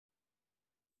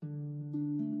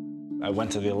I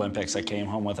went to the Olympics, I came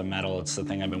home with a medal. It's the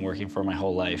thing I've been working for my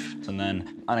whole life. And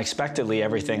then unexpectedly,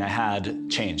 everything I had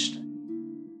changed.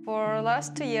 For the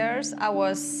last 2 years, I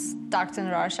was stuck in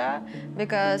Russia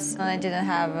because I didn't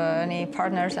have any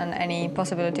partners and any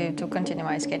possibility to continue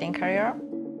my skating career.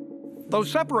 Though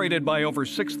separated by over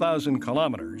 6,000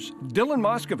 kilometers, Dylan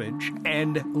Moscovitch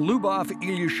and Lubov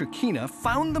Ilyushechkina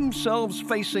found themselves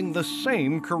facing the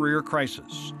same career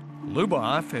crisis.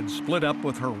 Lubov had split up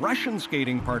with her Russian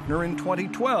skating partner in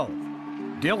 2012.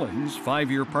 Dylan's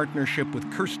 5-year partnership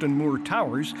with Kirsten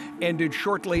Moore-Towers ended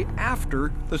shortly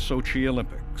after the Sochi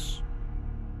Olympics.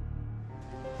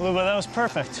 Luba, that was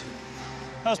perfect.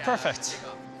 That was perfect.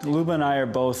 Luba and I are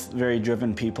both very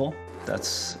driven people.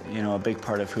 That's, a big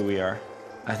part of who we are.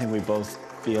 I think we both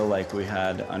feel like we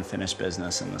had unfinished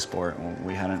business in the sport.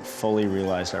 We hadn't fully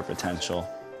realized our potential.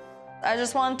 I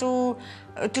just want to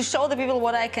show the people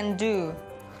what I can do.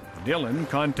 Dylan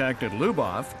contacted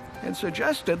Lubov and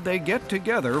suggested they get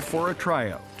together for a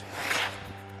tryout.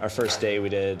 Our first day, we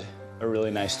did a really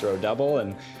nice throw double,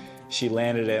 and she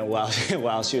landed it.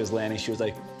 While she was landing, she was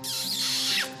like,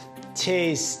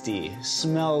 tasty,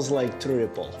 smells like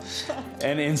triple.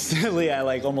 And instantly,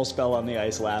 I almost fell on the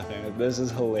ice laughing. This is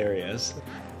hilarious.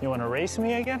 You want to race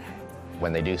me again?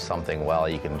 When they do something well,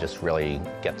 you can just really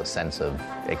get the sense of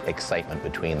excitement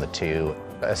between the two.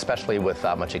 Especially with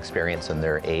that much experience in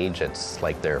their age, it's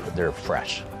like they're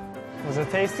fresh. Was it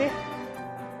tasty?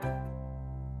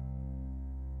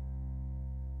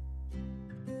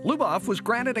 Lubov was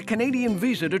granted a Canadian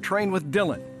visa to train with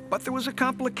Dylan, but there was a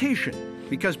complication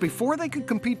because before they could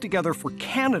compete together for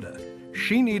Canada,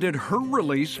 she needed her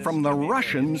release from the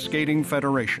Russian Skating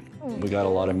Federation. We got a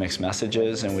lot of mixed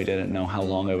messages, and we didn't know how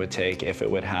long it would take, if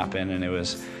it would happen, and it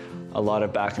was a lot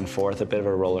of back and forth, a bit of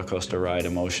a roller coaster ride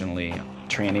emotionally,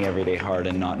 training every day hard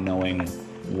and not knowing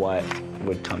what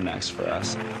would come next for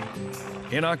us.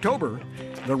 In October,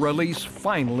 the release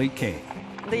finally came.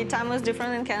 The time was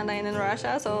different in Canada and in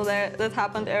Russia, so that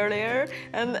happened earlier.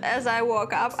 And as I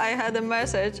woke up, I had a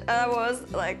message, and I was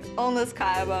on the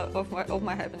sky of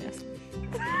my happiness.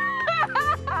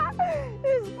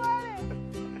 It's funny.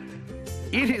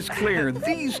 It is clear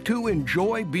these two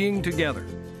enjoy being together.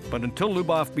 But until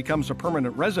Lubov becomes a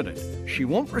permanent resident, she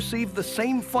won't receive the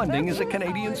same funding as a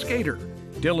Canadian skater.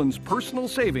 Dylan's personal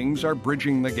savings are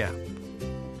bridging the gap.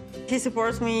 He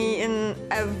supports me in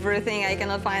everything. I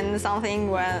cannot find something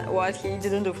what he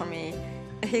didn't do for me.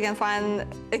 He can find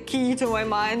a key to my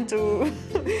mind to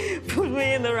put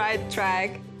me in the right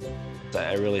track.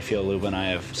 I really feel Luba and I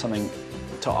have something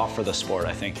to offer the sport.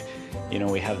 I think,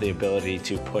 we have the ability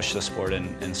to push the sport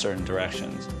in certain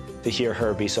directions. To hear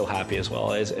her be so happy as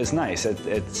well is nice.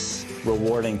 It's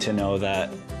rewarding to know that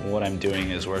what I'm doing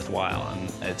is worthwhile and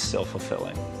it's still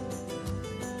fulfilling.